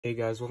Hey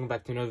guys, welcome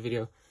back to another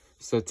video.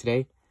 So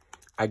today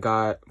I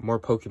got more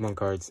Pokemon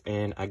cards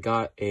and I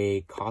got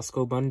a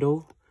Costco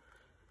bundle,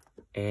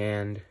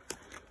 and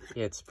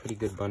yeah, it's a pretty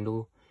good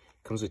bundle.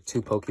 Comes with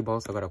 2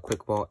 Pokeballs. I got a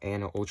Quick Ball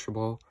and an Ultra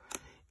Ball,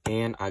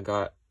 and I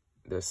got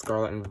the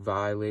Scarlet and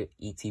Violet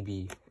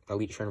ETB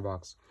Elite Trainer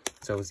box.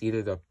 So it's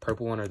either the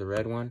purple one or the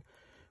red one,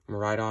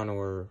 Maridon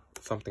or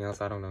something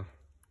else. I don't know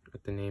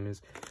what the name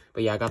is,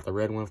 but yeah, I got the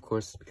red one of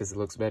course because it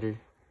looks better.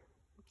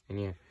 And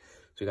yeah,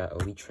 so we got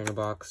Elite Trainer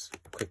box,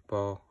 Quick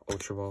Ball,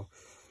 Ultra Ball.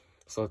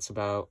 So it's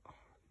about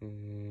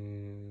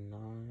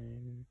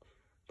 15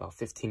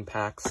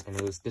 packs, and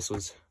this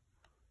was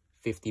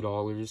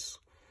 $50.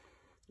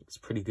 It's a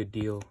pretty good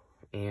deal,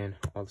 and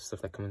all the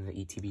stuff that comes in the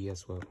ETB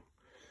as well.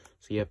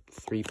 So yep,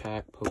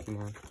 3-pack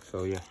Pokemon.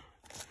 So yeah,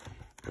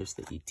 there's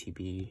the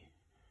ETB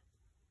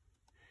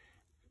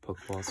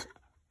Pokeballs.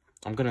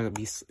 I'm gonna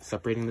be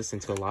separating this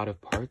into a lot of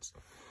parts.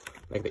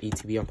 Like the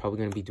ETB, I'm probably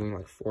gonna be doing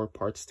like 4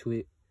 parts to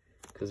it,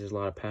 because there's a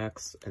lot of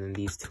packs, and then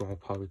these 2 I'll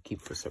probably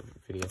keep for a separate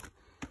video.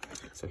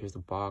 So here's the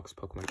box,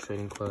 Pokemon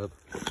Trading Club,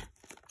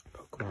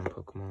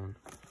 Pokemon.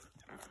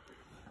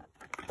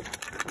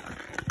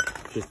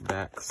 Here's the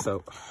back.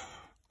 So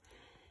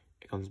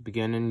it comes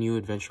begin a new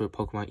adventure with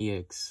Pokemon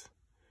EX.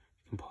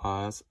 You can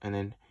pause, and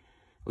then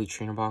Elite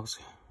Trainer box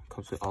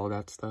comes with all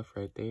that stuff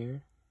right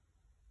there,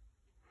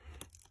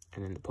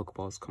 and then the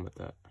Pokeballs come with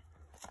that.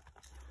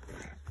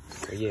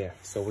 So yeah,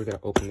 so we're gonna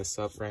open this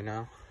up right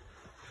now.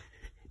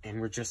 And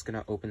we're just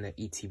gonna open the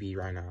ETB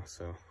right now,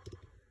 so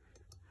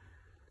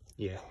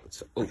yeah,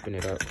 let's open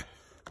it up.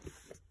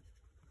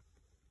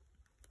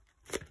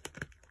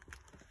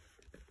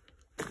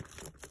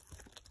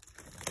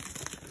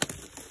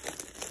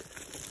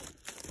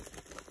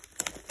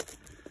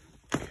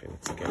 Okay,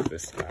 let's get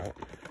this out.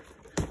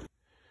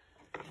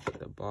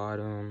 The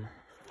bottom,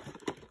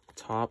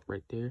 top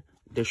right there.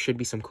 There should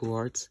be some cool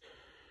arts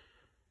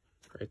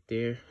right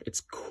there.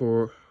 It's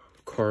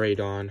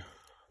Coraidon.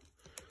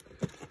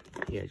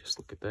 Yeah, just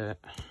look at that.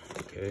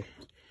 Okay,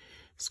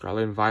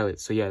 Scarlet and Violet.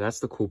 So yeah,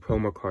 that's the cool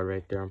promo card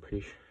right there, I'm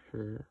pretty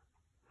sure.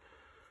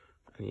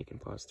 And you can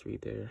pause 3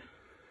 there.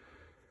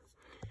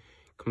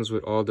 Comes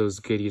with all those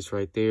goodies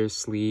right there.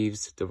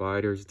 Sleeves,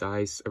 dividers,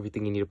 dice,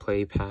 everything you need to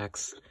play,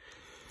 packs.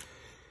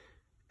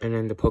 And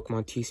then the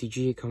Pokemon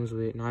TCG comes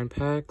with 9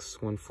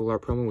 packs, 1 full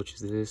art promo, which is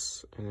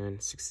this, and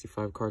then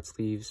 65 card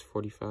sleeves,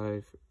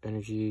 45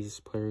 energies,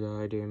 player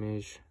guide,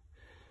 damage.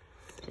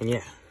 And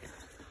yeah.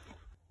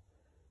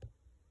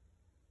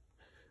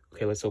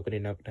 Okay, let's open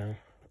it up now.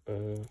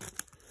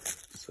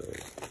 So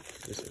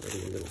there's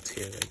already a little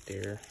tear right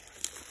there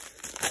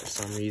for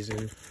some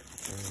reason.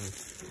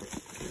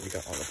 We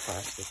got all the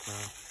plastic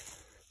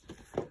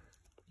now.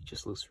 It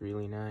just looks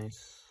really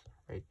nice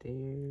right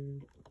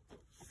there.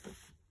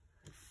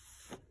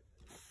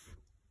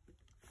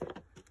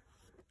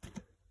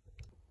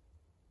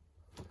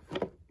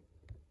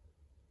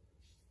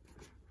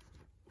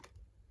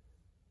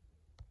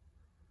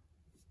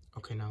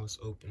 Okay, now let's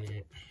open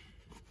it.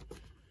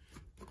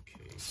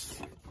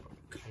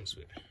 Okay,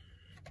 so it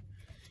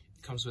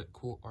comes with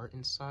cool art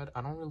inside.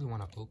 I don't really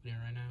want to open it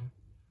right now,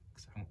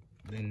 because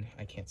then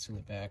I can't seal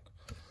it back.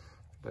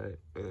 But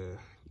you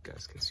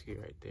guys can see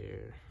right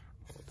there,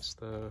 all the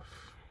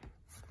stuff.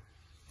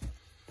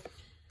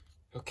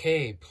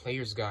 Okay,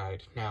 player's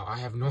guide. Now I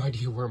have no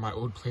idea where my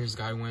old player's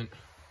guide went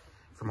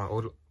for my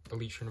old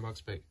Elite Trainer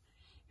box, but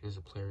here's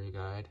a player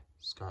guide,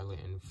 Scarlet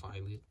and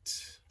Violet.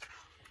 It's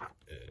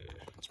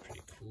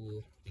pretty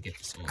cool. You get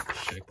this little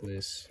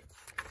checklist,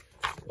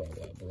 blah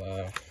blah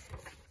blah.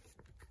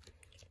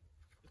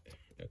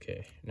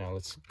 Okay, now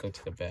let's go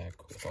to the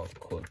back with all the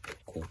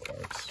cool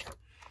cards.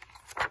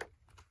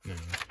 Now,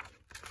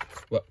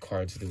 what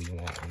cards do we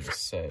want in this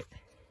set?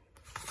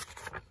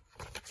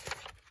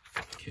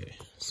 Okay,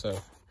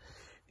 so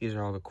these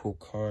are all the cool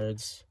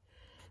cards.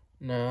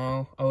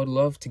 Now, I would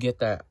love to get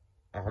that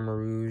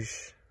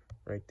Armarouge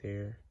right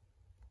there.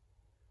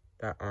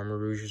 That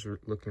Armarouge is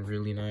looking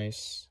really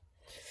nice.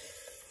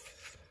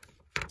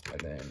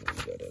 And then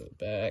we go to the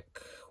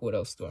back. What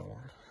else do I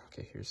want?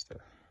 Okay, here's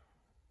the...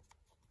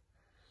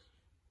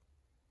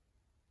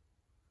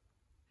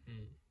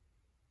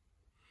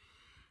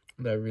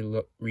 That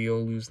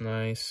Riolu's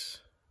nice.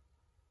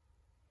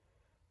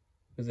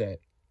 What's that?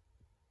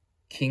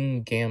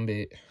 King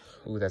Gambit.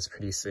 Ooh, that's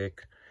pretty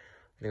sick.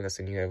 I think that's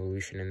a new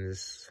evolution in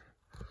this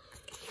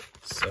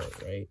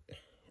set, right?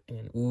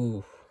 And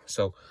ooh,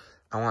 so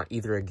I want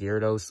either a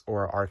Gyarados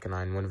or an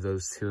Arcanine, one of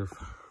those 2. I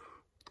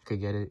could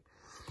get it.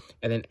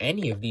 And then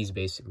any of these,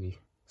 basically.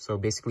 So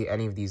basically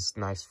any of these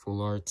nice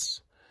full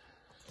arts.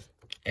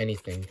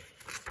 Anything.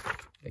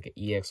 Like an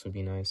EX would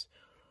be nice.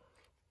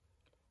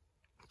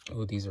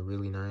 Oh, these are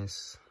really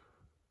nice.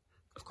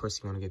 Of course,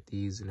 you want to get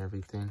these and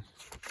everything.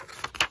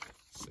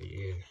 So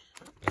yeah,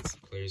 that's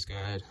the player's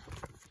guide.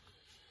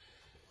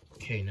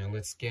 Okay, now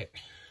let's get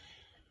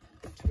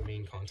to the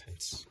main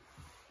contents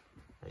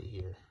right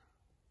here.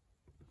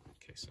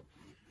 Okay, so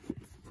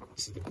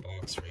this is the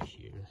box right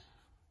here.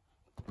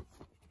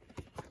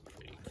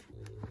 Pretty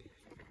cool.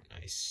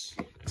 Nice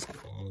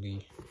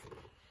quality.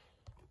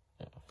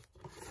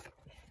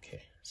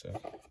 So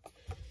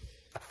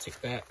take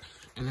that.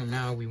 And then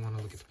now we want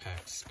to look at the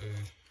packs.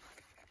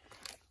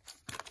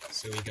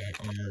 So we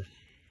got our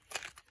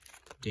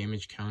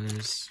damage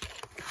counters.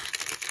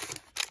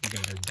 We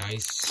got our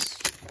dice.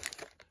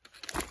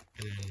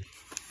 And then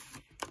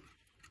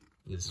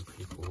this is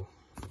pretty cool.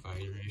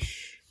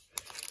 Divider-ish.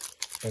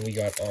 And we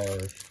got our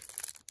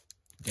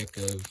deck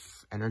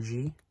of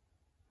energy.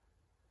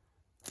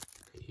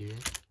 Right here.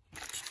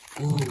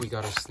 Ooh, we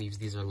got our sleeves.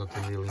 These are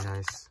looking really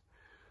nice.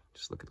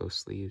 Just look at those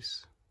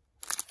sleeves.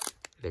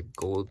 They're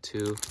gold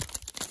too.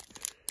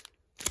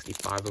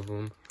 65 of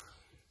them.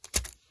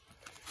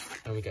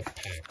 And we got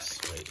packs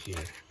right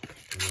here.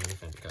 In the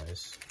event,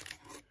 guys.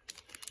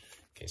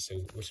 Okay,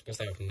 so we're supposed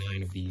to have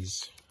 9 of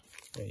these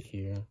right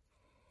here.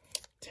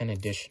 10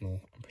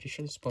 additional. I'm pretty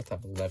sure they're supposed to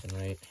have 11,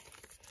 right?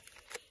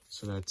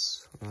 So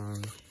that's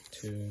 1,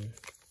 2,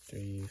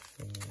 3,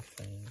 4,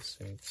 5,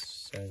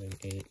 6, 7,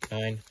 8,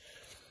 9.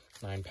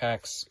 9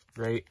 packs,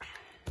 right?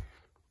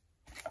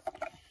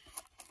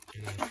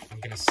 And then I'm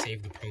gonna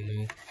save the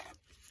promo.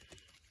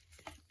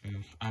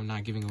 I'm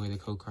not giving away the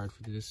code card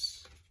for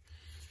this.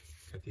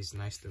 Got these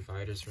nice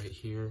dividers right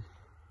here.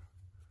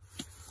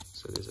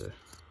 So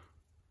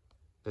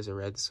there's a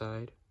red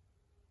side.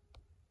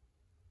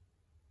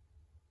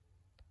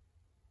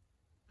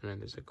 And then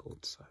there's a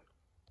gold side.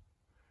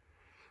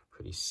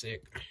 Pretty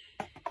sick.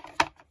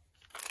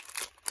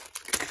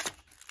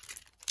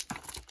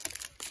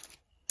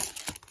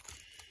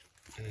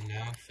 And then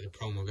now for the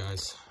promo,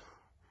 guys.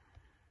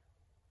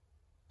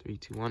 3,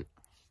 2, 1.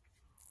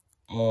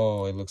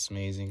 Oh, it looks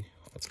amazing.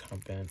 Oh, it's kind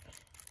of bent.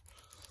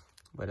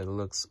 But it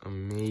looks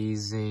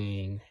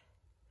amazing.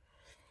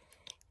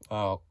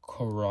 Wow,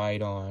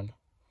 Coridon.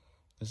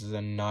 This is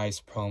a nice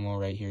promo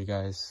right here,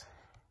 guys.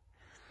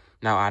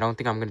 Now, I don't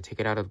think I'm going to take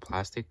it out of the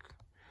plastic.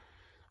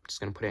 I'm just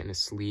going to put it in a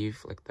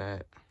sleeve like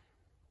that.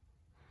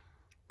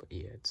 But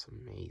yeah, it's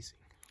amazing.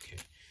 Okay.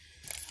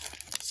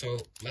 So,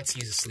 let's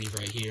use a sleeve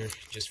right here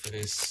just for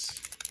this.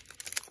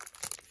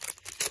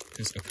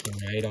 Just a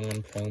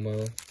Coridon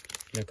promo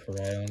and a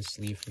Coridon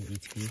sleeve from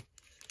ET.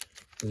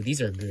 Ooh,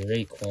 these are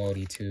great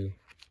quality too.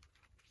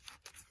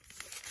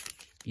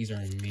 These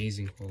are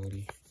amazing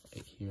quality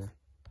right here.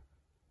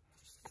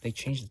 They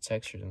changed the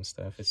textures and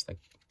stuff. It's like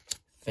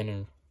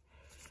thinner,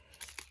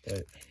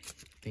 but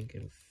I think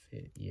it'll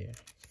fit. Yeah.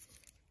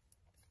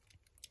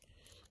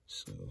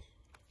 So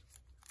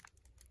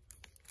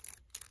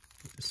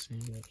put this in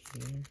right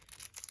here.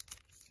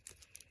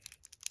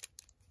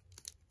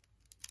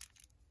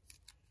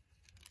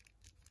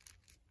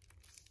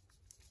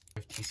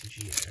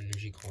 TCG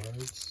energy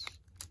cards.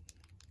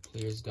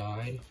 Player's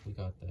guide. We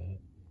got the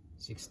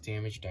 6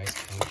 damage dice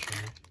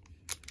counter.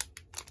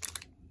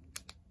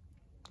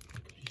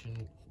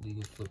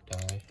 Legal flip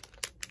die.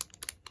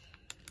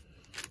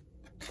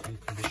 2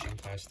 conditioning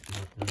plastic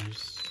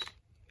markers.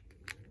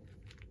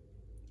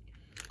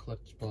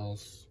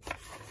 Collectibles.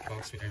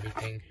 Box with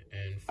everything.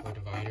 And 4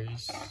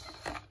 dividers.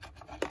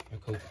 A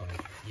code card.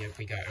 Yep,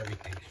 we got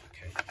everything.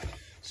 Okay.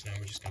 So now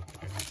we're just gonna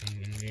put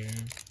everything in there.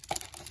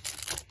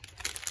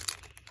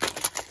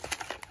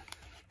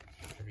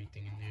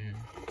 Everything in there.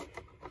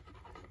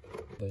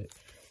 But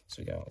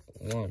so we got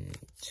 1,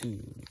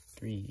 2,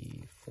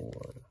 3,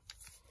 4,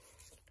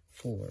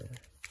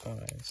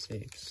 5,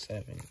 6,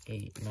 7,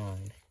 8,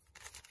 9.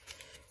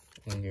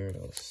 1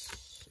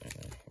 Gyarados.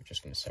 And we're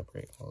just gonna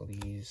separate all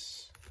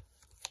these.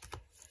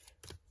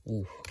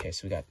 Ooh, okay,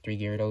 so we got 3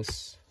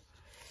 Gyarados.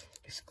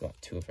 Basically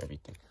got 2 of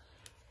everything.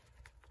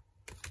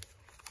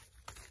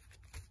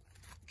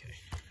 Okay,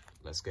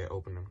 let's get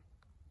open them.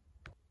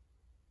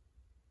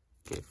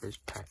 Okay,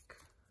 first pack.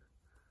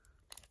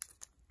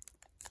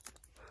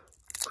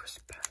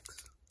 Crisp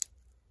packs.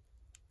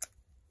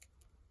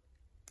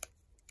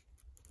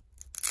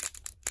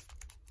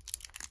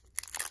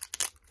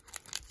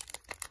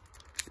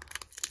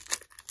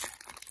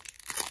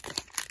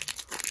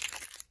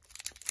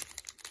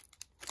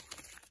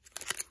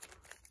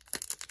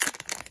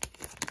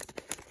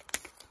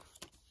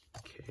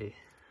 Okay.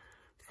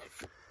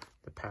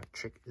 The pack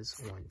trick is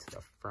 1 to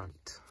the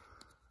front.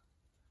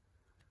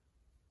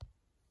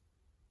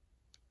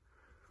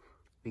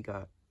 We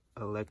got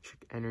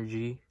electric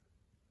energy,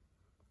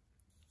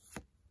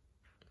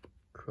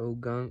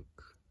 Krogunk,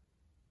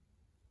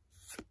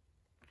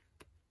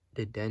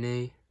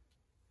 Dedenne,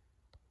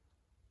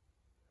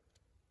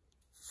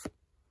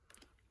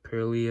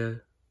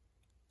 Perlia,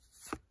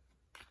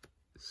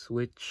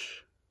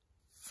 Switch,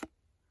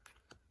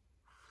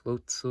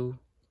 Floatzel,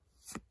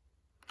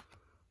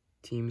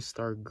 Team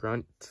Star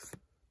Grunt,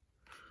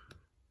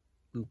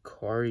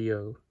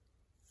 Lucario,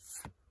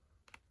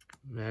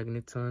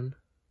 Magneton,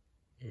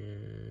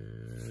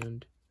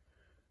 and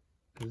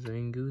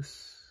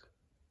Zangoose,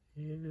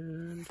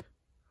 and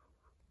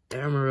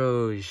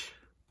Damaroge.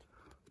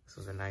 This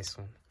was a nice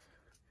one.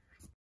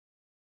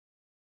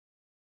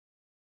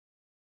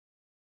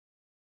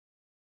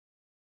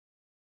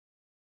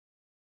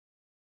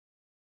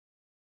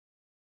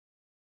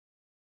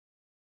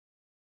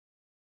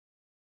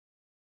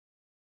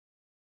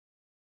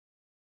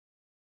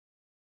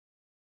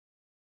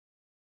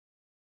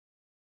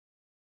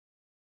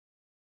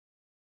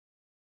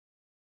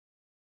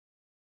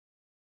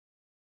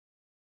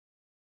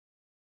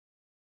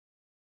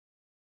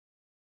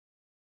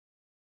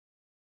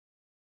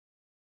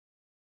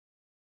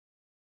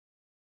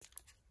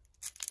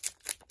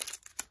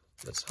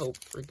 Let's hope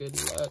for good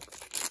luck.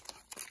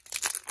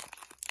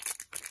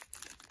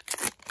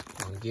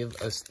 Come on, give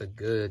us the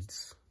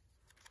goods.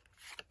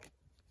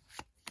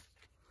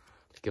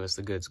 Give us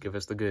the goods. Give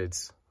us the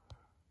goods.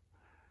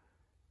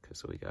 Okay,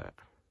 so we got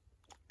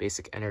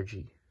Basic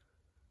Energy.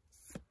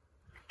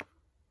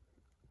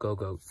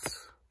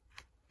 Go-Goats.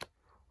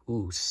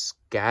 Ooh,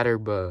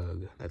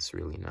 Scatterbug. That's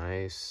really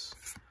nice.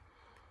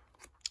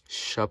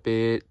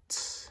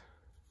 Shuppet.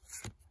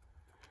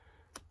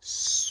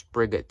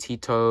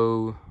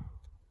 Sprigatito.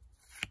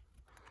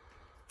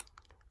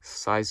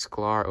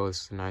 Sizeclar. Oh,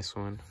 it's a nice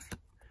one.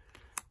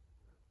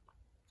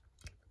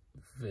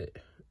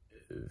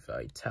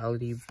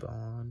 Vitality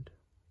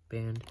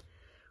Band.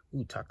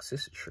 Ooh,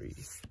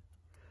 Toxicity.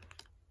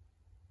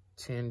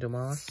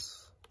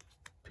 Tandemas.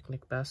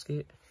 Picnic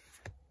Basket.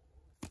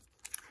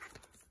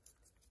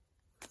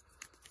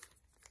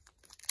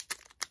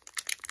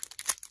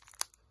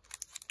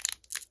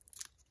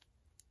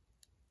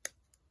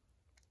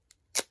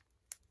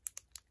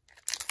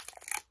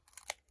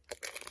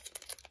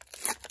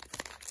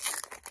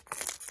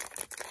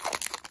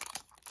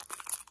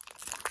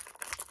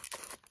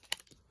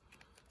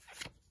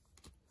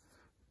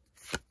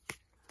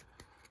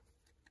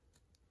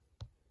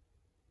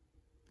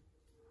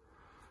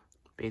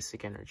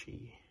 Basic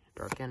Energy,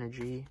 Dark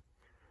Energy,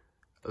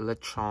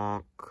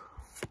 Lechonk,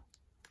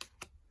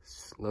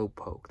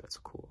 Slowpoke, that's a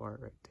cool art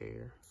right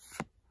there.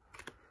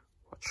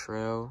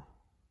 Quatrell,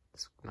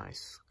 that's a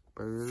nice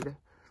bird.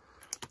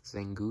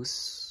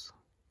 Zangoose,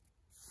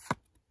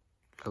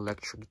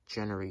 Electric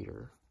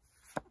Generator,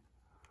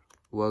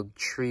 Wug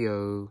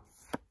Trio,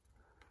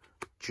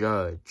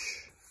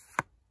 Judge,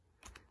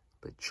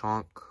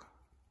 Lechonk,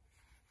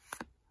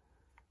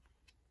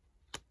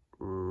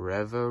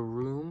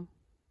 Revaroom,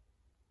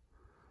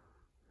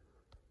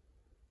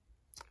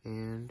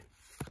 and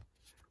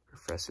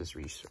Professor's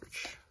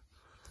Research.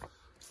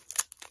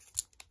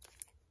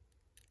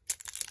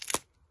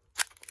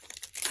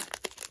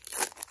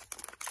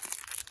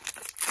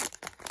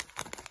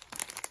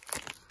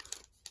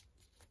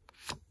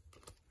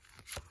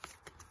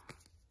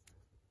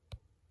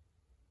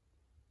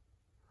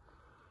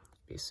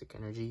 Basic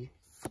Energy,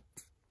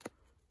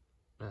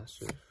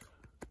 Massive,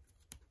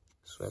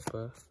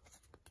 Swepa,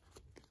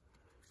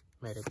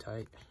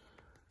 Meditite,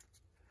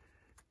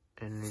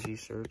 Energy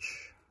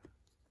Search,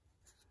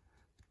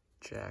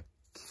 Jack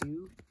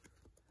Q,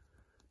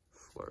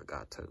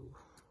 Florigato,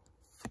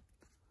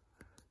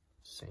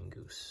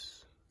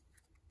 Zangoose,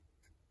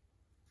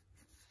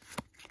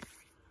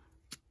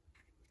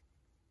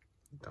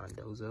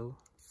 Dondozo.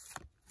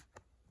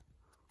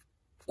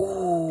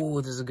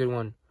 Oh, this is a good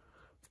one.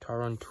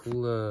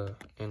 Tarantula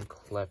and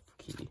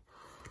Klefki.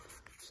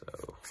 So,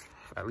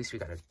 at least we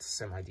got a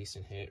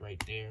semi-decent hit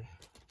right there.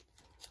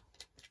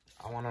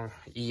 I want an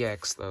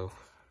EX, though.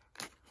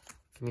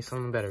 Give me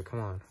something better, come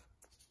on.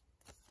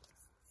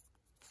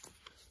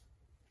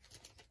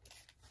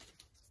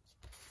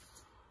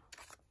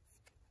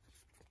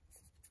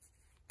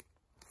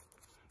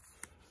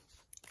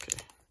 Okay,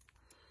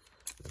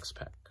 next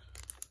pack.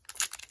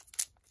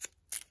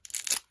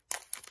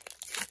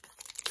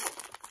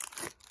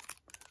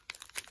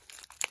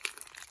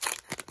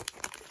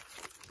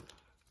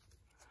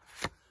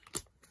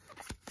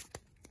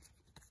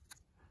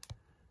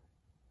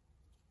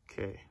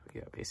 Okay, we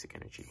got Basic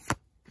Energy.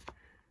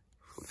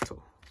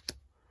 Flittle.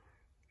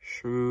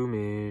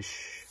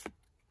 Shroomish.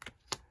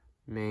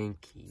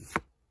 Mankey.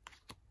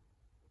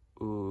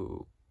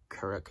 Ooh,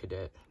 Carrot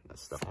Cadet.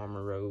 That's the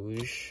Armor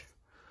Rouge.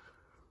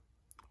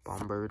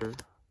 Bomberder.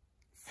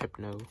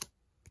 Hypno.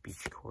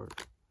 Beach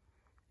Court.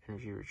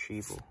 Energy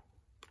Retrieval.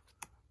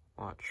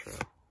 Watcho.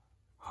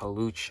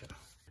 Halucha.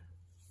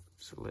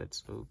 So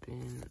let's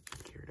open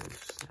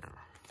Gyarados now.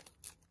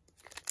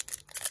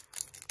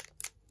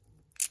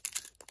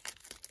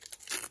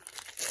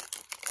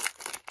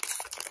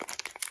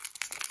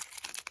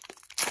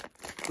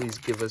 Please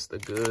give us the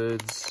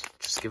goods.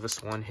 Just give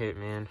us one hit,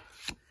 man.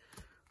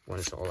 One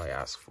is all I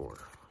ask for.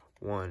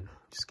 One.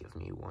 Just give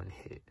me one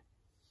hit.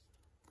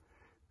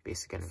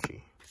 Basic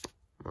Energy.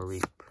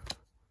 Mareep.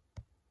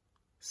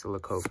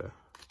 Silicova.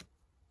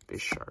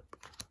 Bisharp.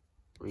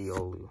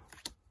 Riolu.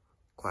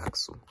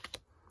 Quaxel.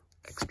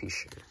 XP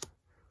Share.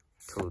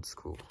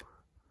 Toadscool.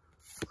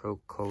 Pro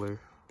Color.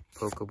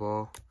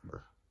 Pokeball.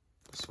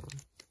 This one.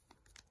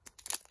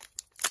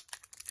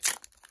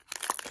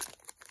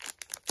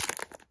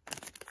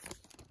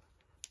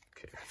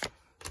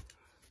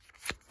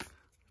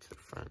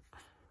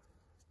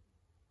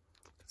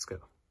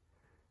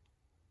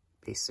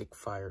 Basic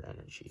Fire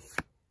Energy.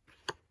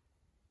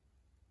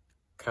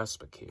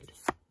 Caspicade.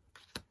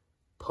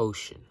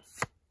 Potion.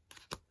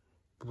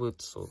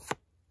 Blitzel.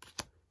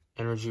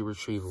 Energy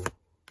Retrieval.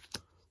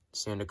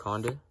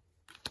 Sandaconda.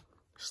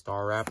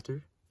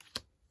 Staraptor.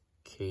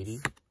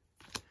 Katie.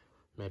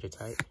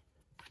 Meditite.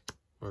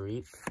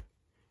 Mareep.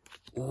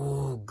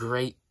 Ooh,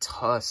 Great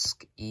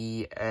Tusk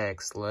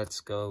EX. Let's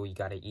go. We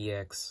got an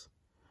EX.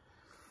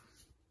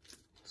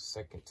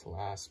 Second to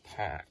last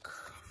pack.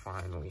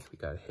 Finally, we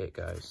got a hit,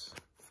 guys.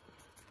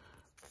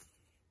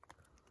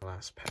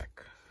 Last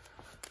pack.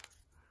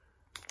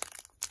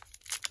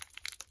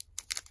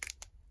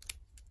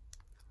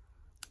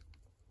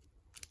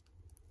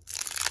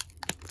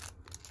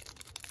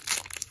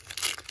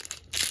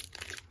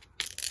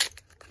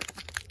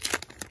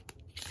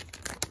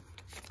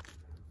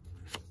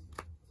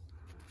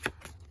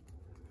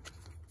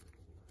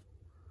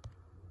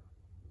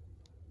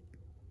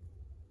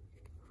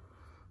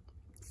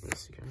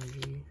 Basic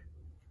Energy,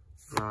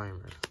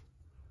 Rhymer,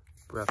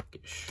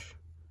 Brackish,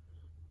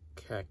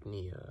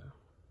 Cacnea,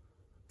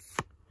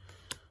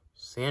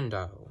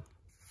 Sandile,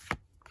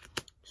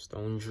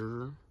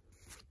 Stoneger,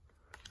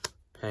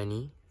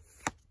 Penny,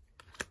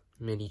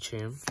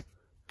 Medicham,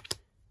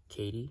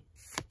 Katie,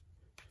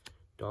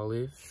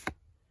 Dolive,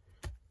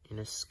 and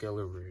a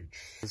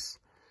Skeleridge.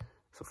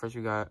 So first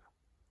we got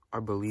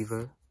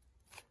Arboliva,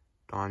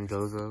 Don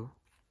Dozo,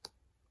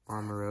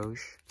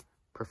 Armoroge,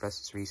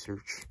 Professor's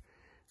Research,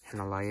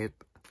 Hanalip,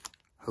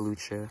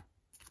 Halucha,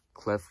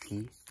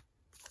 Klefki,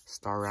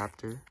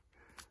 Staraptor,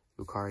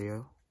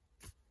 Lucario,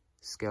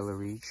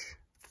 Skeleridge,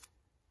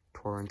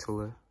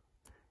 Torrentula,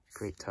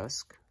 Great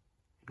Tusk,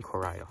 and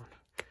Coridon.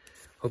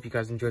 Hope you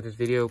guys enjoyed this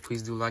video.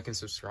 Please do like and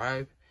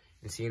subscribe,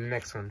 and see you in the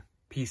next one.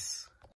 Peace.